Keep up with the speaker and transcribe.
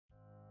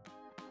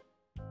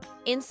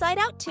Inside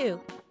Out 2.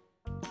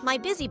 My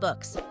Busy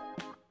Books.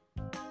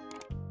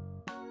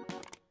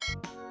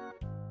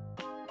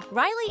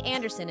 Riley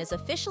Anderson is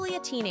officially a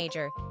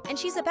teenager, and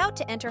she's about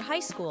to enter high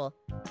school.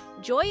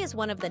 Joy is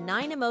one of the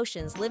 9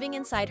 emotions living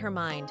inside her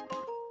mind.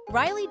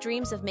 Riley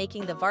dreams of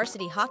making the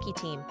varsity hockey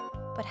team,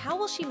 but how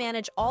will she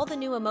manage all the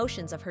new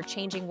emotions of her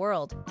changing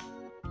world?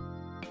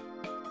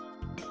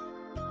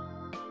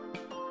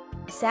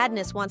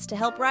 Sadness wants to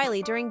help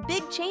Riley during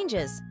big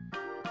changes.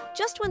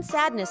 Just when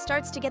sadness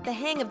starts to get the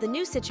hang of the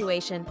new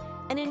situation,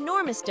 an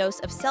enormous dose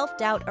of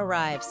self-doubt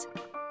arrives.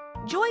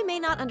 Joy may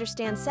not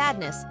understand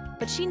sadness,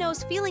 but she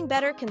knows feeling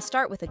better can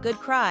start with a good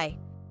cry.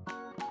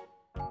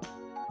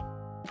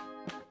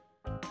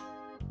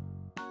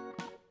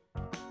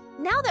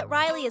 Now that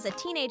Riley is a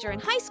teenager in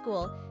high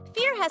school,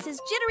 Fear has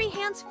his jittery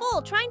hands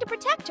full trying to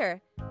protect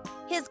her.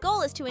 His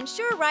goal is to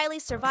ensure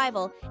Riley's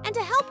survival and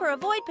to help her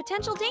avoid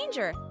potential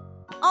danger.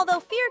 Although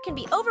Fear can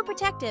be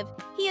overprotective,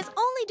 he is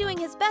only doing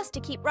his best to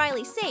keep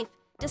Riley safe,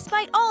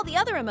 despite all the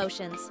other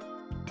emotions.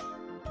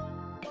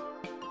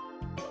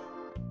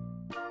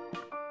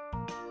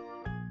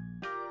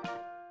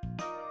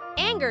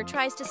 Anger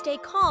tries to stay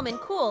calm and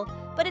cool,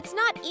 but it's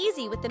not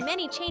easy with the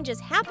many changes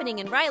happening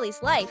in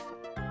Riley's life.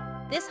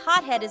 This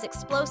hothead is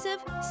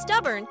explosive,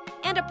 stubborn,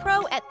 and a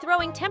pro at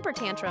throwing temper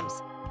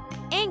tantrums.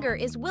 Anger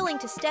is willing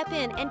to step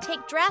in and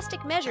take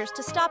drastic measures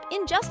to stop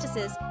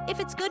injustices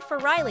if it's good for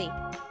Riley.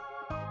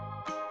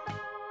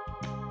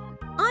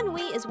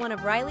 Ennui is one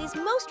of Riley's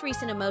most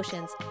recent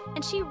emotions,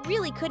 and she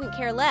really couldn't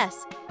care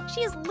less.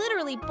 She is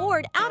literally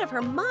bored out of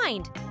her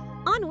mind.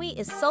 Ennui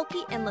is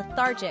sulky and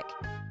lethargic.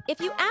 If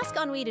you ask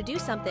Ennui to do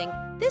something,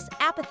 this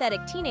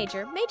apathetic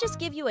teenager may just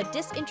give you a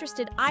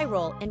disinterested eye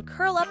roll and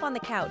curl up on the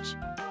couch.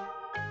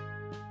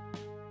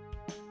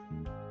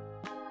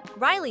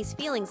 Riley's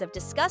feelings of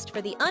disgust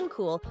for the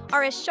uncool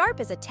are as sharp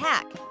as a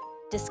tack.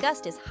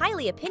 Disgust is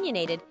highly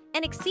opinionated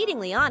and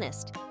exceedingly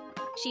honest.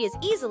 She is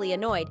easily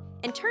annoyed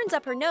and turns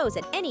up her nose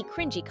at any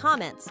cringy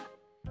comments.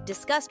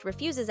 Disgust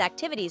refuses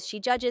activities she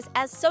judges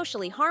as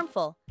socially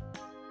harmful.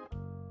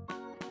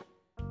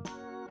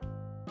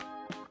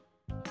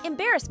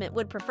 Embarrassment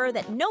would prefer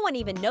that no one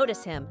even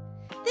notice him.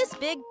 This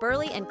big,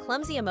 burly, and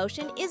clumsy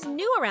emotion is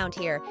new around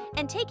here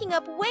and taking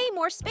up way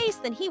more space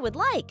than he would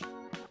like.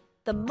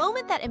 The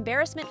moment that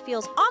embarrassment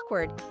feels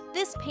awkward,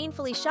 this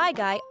painfully shy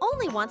guy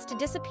only wants to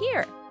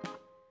disappear.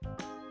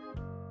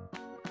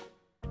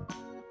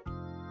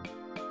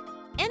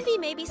 Envy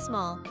may be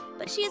small,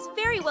 but she is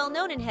very well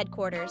known in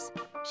headquarters.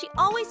 She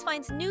always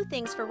finds new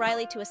things for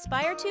Riley to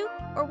aspire to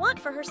or want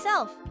for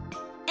herself.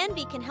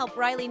 Envy can help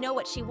Riley know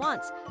what she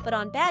wants, but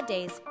on bad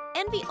days,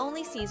 Envy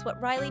only sees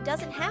what Riley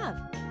doesn't have.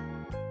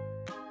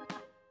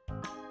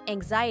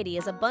 Anxiety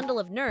is a bundle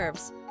of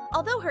nerves.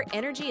 Although her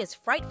energy is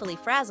frightfully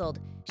frazzled,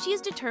 she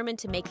is determined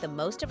to make the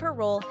most of her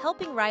role,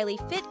 helping Riley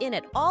fit in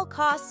at all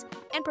costs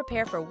and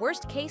prepare for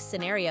worst-case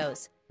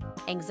scenarios.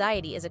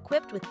 Anxiety is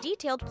equipped with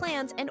detailed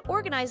plans and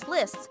organized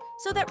lists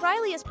so that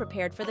Riley is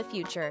prepared for the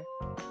future.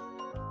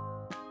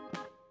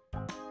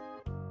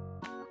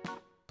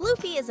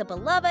 Bloofy is a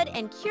beloved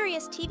and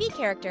curious TV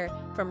character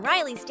from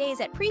Riley's days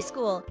at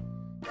preschool.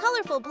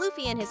 Colorful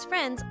Bloofy and his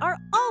friends are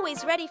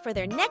always ready for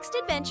their next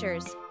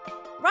adventures.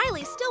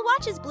 Riley still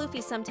watches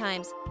Bloofy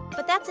sometimes,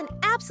 but that's an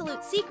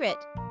absolute secret.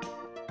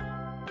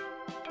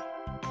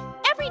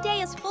 Every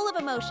day is full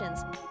of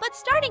emotions, but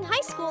starting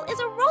high school is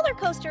a roller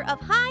coaster of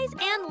highs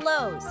and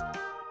lows.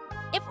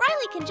 If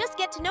Riley can just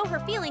get to know her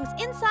feelings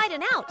inside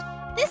and out,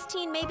 this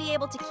teen may be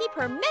able to keep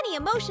her many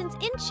emotions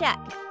in check.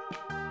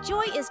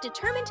 Joy is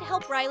determined to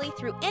help Riley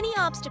through any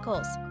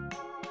obstacles.